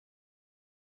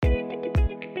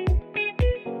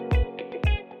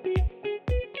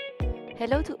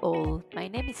Hello to all, my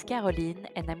name is Caroline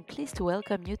and I'm pleased to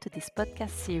welcome you to this podcast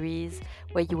series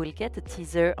where you will get a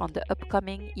teaser on the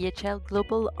upcoming EHL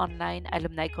Global Online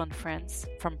Alumni Conference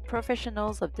from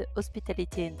professionals of the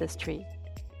hospitality industry.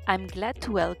 I'm glad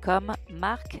to welcome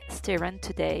Mark Steran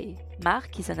today.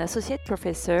 Mark is an associate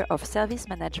professor of service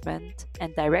management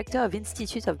and director of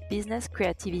Institute of Business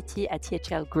Creativity at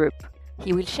EHL Group.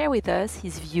 He will share with us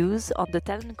his views on the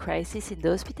talent crisis in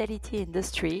the hospitality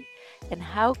industry and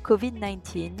how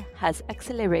COVID-19 has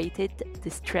accelerated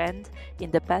this trend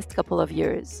in the past couple of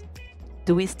years.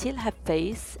 Do we still have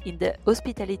faith in the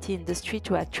hospitality industry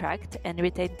to attract and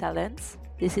retain talents?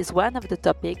 This is one of the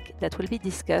topics that will be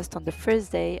discussed on the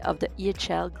first day of the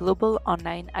EHL Global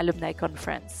Online Alumni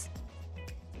Conference.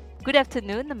 Good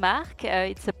afternoon, Mark.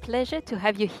 It's a pleasure to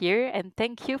have you here and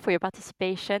thank you for your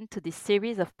participation to this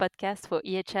series of podcasts for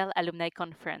EHL Alumni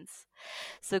Conference.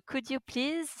 So could you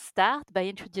please start by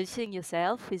introducing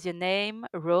yourself with your name,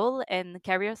 role, and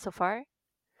career so far?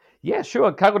 Yeah,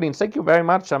 sure. Caroline, thank you very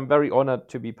much. I'm very honored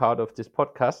to be part of this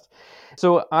podcast.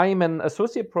 So, I'm an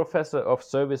associate professor of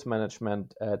service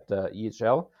management at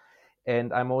EHL,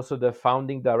 and I'm also the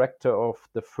founding director of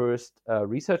the first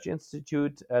research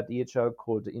institute at EHL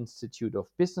called the Institute of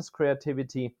Business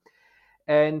Creativity.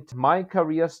 And my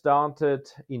career started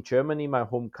in Germany, my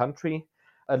home country,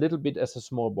 a little bit as a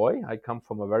small boy. I come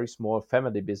from a very small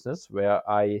family business where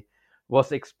I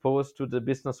was exposed to the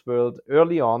business world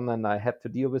early on, and I had to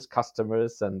deal with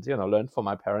customers and learn from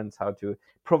my parents how to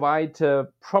provide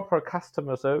proper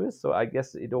customer service. So I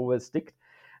guess it always sticked.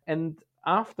 And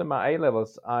after my A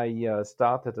levels, I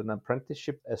started an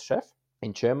apprenticeship as chef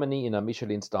in Germany in a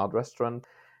Michelin starred restaurant,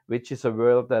 which is a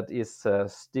world that is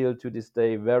still to this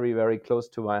day very, very close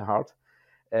to my heart.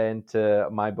 And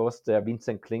my boss there,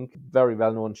 Vincent Klink, very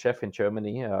well known chef in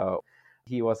Germany.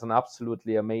 He was an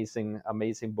absolutely amazing,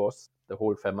 amazing boss, the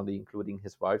whole family, including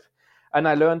his wife. And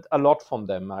I learned a lot from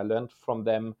them. I learned from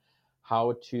them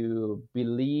how to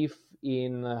believe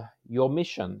in your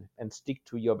mission and stick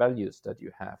to your values that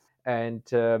you have. And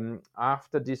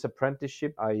after this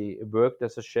apprenticeship, I worked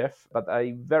as a chef, but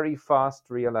I very fast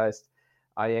realized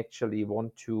I actually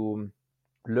want to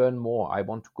learn more. I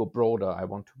want to go broader. I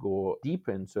want to go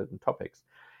deeper in certain topics.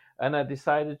 And I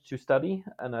decided to study,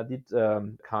 and I did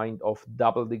kind of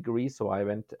double degree. So I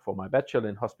went for my bachelor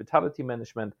in hospitality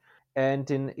management. And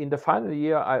in the final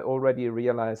year, I already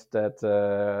realized that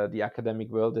the academic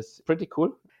world is pretty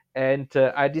cool. And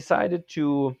I decided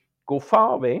to go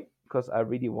far away because I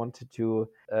really wanted to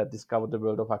discover the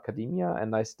world of academia.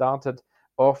 And I started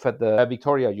off at the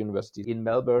Victoria University in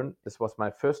Melbourne. This was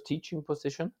my first teaching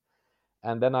position.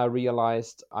 And then I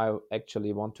realized I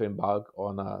actually want to embark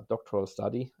on a doctoral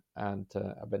study. And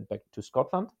I went back to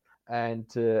Scotland. And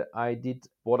I did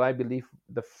what I believe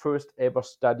the first ever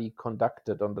study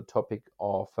conducted on the topic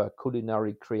of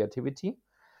culinary creativity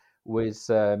with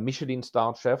Michelin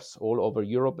star chefs all over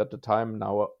Europe at the time.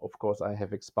 Now, of course, I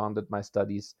have expanded my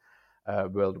studies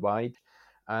worldwide.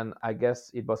 And I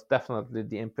guess it was definitely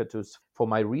the impetus for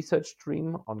my research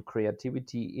stream on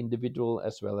creativity, individual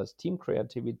as well as team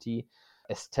creativity,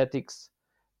 aesthetics,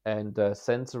 and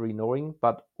sensory knowing.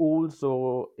 But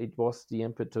also, it was the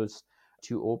impetus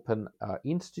to open an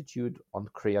institute on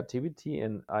creativity.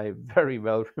 And I very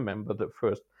well remember the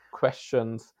first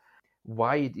questions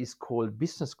why it is called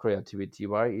business creativity,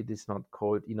 why it is not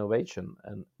called innovation.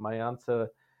 And my answer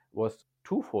was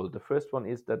twofold. The first one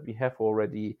is that we have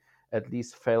already at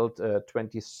least felt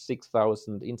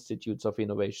 26,000 institutes of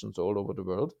innovations all over the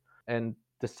world. And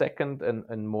the second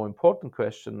and more important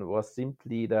question was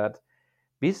simply that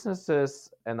businesses,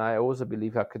 and I also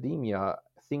believe academia,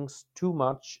 thinks too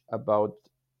much about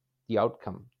the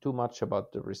outcome, too much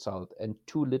about the result, and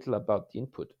too little about the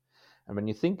input. And when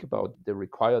you think about the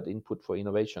required input for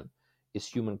innovation is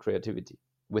human creativity.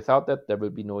 Without that, there will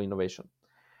be no innovation.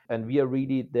 And we are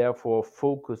really therefore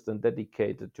focused and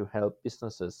dedicated to help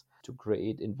businesses to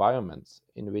create environments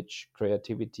in which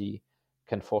creativity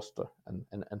can foster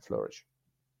and flourish.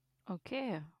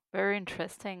 Okay, very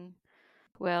interesting.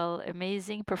 Well,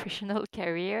 amazing professional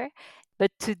career.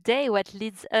 But today, what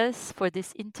leads us for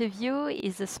this interview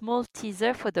is a small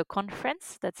teaser for the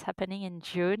conference that's happening in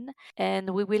June.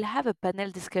 And we will have a panel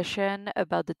discussion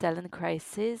about the talent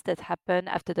crisis that happened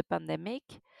after the pandemic.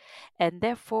 And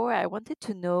therefore, I wanted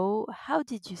to know, how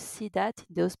did you see that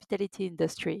in the hospitality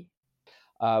industry?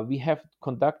 We have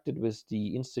conducted with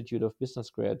the Institute of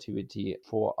Business Creativity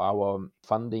for our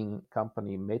funding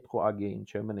company Metro AG in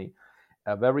Germany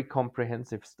a very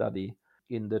comprehensive study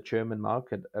in the German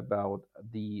market about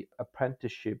the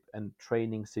apprenticeship and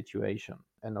training situation.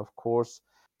 And of course,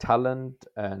 talent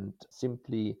and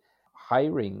simply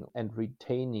hiring and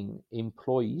retaining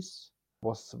employees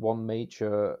was one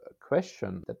major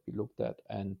question that we looked at.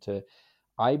 And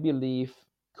I believe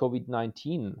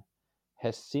COVID-19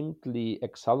 has simply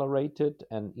accelerated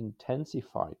and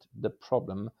intensified the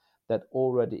problem that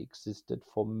already existed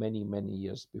for many, many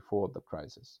years before the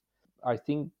crisis. I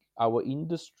think our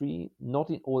industry, not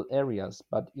in all areas,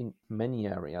 but in many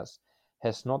areas,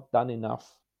 has not done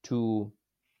enough to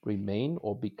remain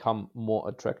or become more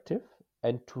attractive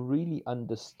and to really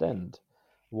understand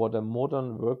what a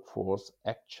modern workforce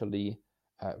actually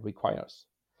requires.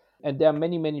 And there are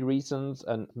many, many reasons,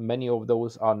 and many of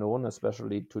those are known,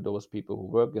 especially to those people who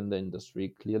work in the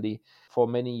industry. Clearly, for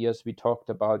many years, we talked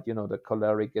about, the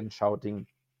choleric and shouting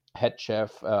head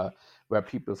chef, where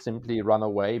people simply run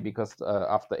away because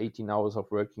after 18 hours of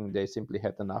working, they simply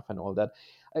had enough and all that.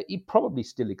 It probably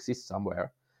still exists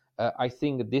somewhere. I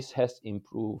think this has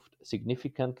improved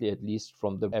significantly, at least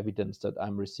from the evidence that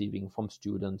I'm receiving from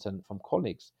students and from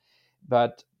colleagues.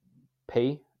 But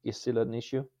pay is still an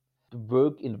issue.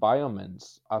 Work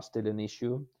environments are still an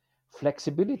issue.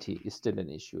 Flexibility is still an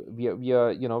issue.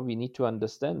 We need to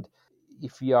understand,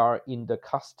 if we are in the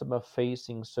customer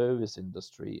facing service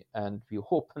industry and we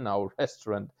open our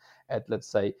restaurant at,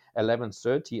 let's say,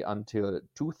 11:30 until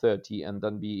 2:30, and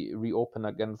then we reopen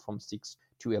again from 6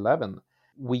 to 11,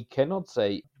 we cannot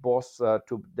say, boss,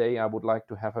 today I would like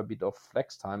to have a bit of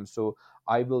flex time, so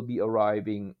I will be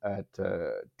arriving at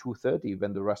 2:30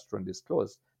 when the restaurant is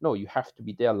closed. No, you have to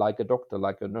be there like a doctor,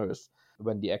 like a nurse,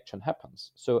 when the action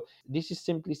happens. So this is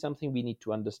simply something we need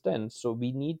to understand. So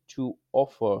we need to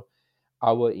offer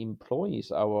our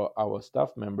employees, our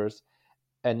staff members,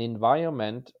 an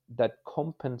environment that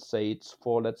compensates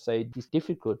for, let's say, these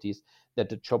difficulties that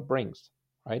the job brings,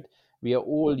 right? We are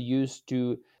all used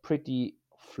to pretty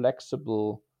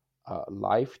flexible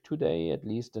life today, at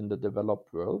least in the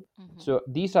developed world. Mm-hmm. So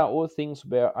these are all things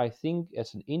where I think,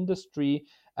 as an industry,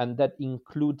 and that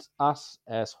includes us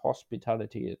as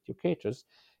hospitality educators,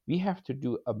 we have to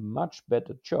do a much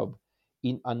better job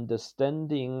in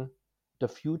understanding the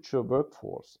future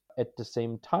workforce. At the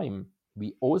same time,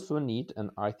 we also need, and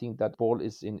I think that ball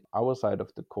is in our side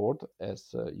of the court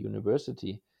as a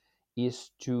university,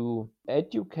 is to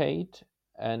educate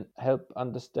and help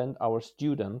understand our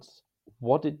students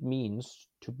what it means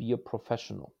to be a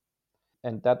professional.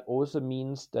 And that also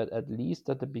means that, at least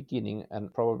at the beginning,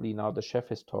 and probably now the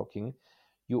chef is talking,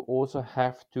 you also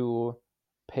have to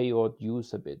pay your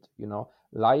dues a bit.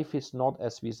 Life is not,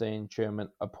 as we say in German,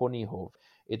 a ponyhof.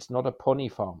 It's not a pony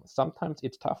farm. Sometimes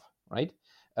it's tough, right?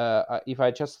 If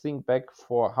I just think back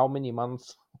for how many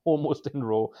months almost in a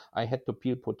row I had to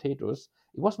peel potatoes,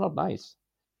 it was not nice,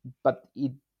 but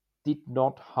it did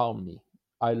not harm me.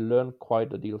 I learned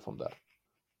quite a deal from that.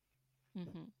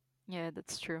 Mm-hmm. Yeah,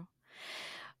 that's true.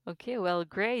 Okay, well,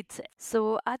 great.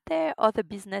 So, are there other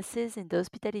businesses in the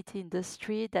hospitality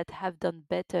industry that have done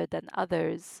better than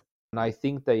others? And I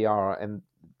think they are. And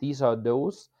these are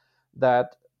those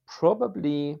that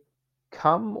probably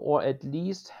come, or at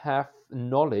least have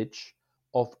knowledge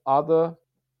of other,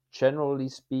 generally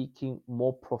speaking,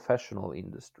 more professional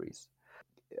industries.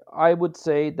 I would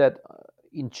say that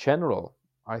in general,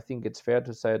 I think it's fair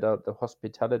to say that the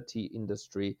hospitality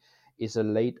industry is a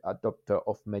late adopter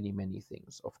of many, many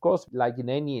things. Of course, like in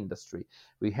any industry,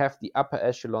 we have the upper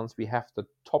echelons, we have the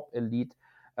top elite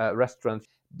restaurants,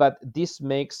 but this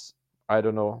makes, I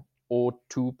don't know,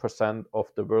 0.2% of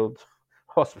the world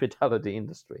hospitality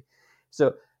industry.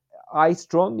 So I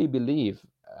strongly believe,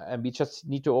 and we just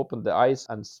need to open the eyes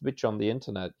and switch on the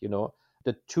internet,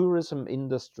 the tourism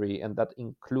industry, and that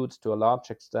includes to a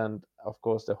large extent, of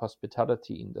course, the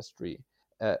hospitality industry,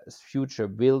 future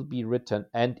will be written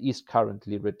and is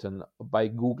currently written by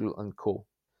Google and Co.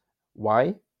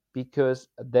 Why? Because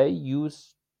they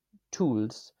use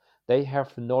tools, they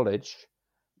have knowledge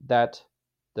that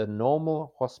the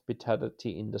normal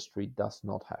hospitality industry does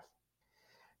not have.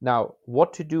 Now,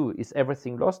 what to do? Is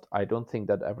everything lost? I don't think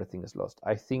that everything is lost.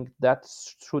 I think that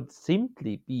should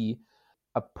simply be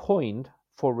a point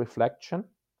for reflection,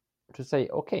 to say,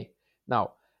 okay,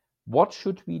 now, what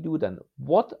should we do then?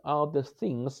 What are the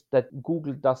things that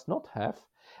Google does not have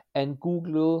and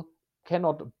Google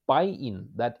cannot buy in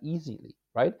that easily,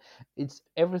 right? It's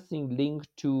everything linked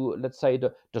to, let's say,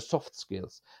 the soft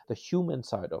skills, the human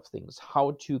side of things,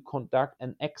 how to conduct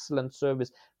an excellent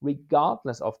service,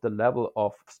 regardless of the level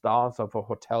of stars of a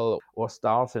hotel or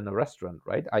stars in a restaurant,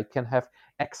 right? I can have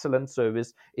excellent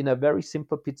service in a very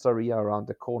simple pizzeria around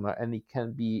the corner, and it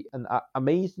can be an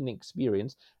amazing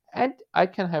experience. And I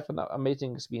can have an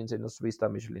amazing experience in a 3-star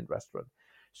Michelin restaurant.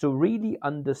 So really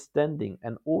understanding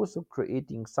and also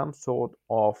creating some sort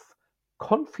of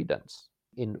confidence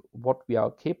in what we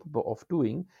are capable of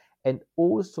doing, and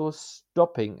also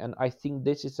stopping. And I think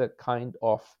this is a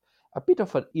bit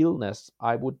of an illness,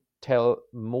 I would tell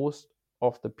most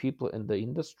of the people in the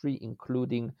industry,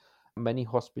 including many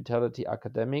hospitality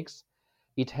academics.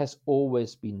 It has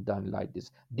always been done like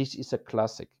this. This is a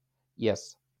classic.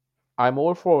 Yes, I'm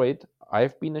all for it.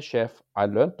 I've been a chef. I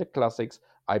learned the classics.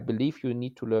 I believe you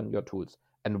need to learn your tools.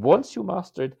 And once you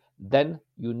master it, then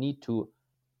you need to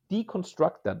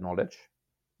deconstruct that knowledge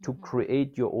to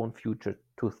create your own future,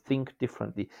 to think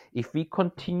differently. If we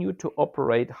continue to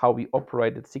operate how we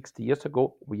operated 60 years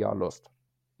ago, we are lost.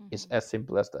 It's as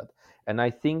simple as that. And I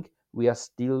think we are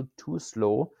still too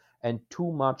slow and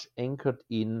too much anchored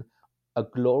in a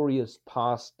glorious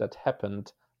past that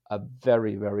happened a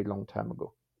very, very long time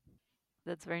ago.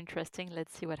 That's very interesting.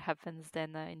 Let's see what happens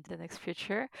then in the next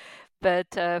future. But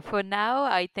for now,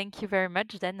 I thank you very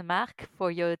much, then, Marc,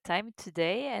 for your time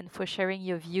today and for sharing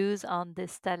your views on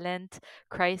this talent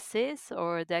crisis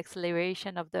or the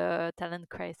acceleration of the talent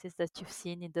crisis that you've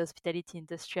seen in the hospitality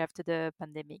industry after the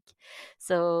pandemic.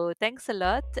 So thanks a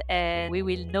lot, and we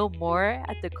will know more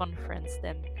at the conference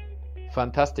then.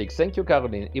 Fantastic. Thank you,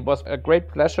 Caroline. It was a great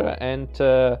pleasure, and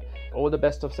all the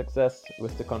best of success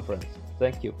with the conference.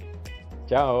 Thank you.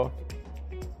 Ciao.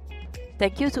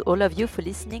 Thank you to all of you for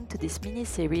listening to this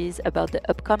mini-series about the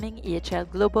upcoming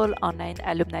EHL Global Online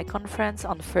Alumni Conference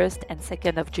on 1st and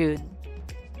 2nd of June.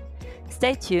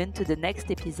 Stay tuned to the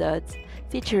next episodes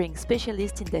featuring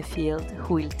specialists in their field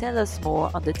who will tell us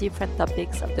more on the different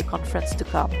topics of the conference to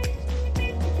come.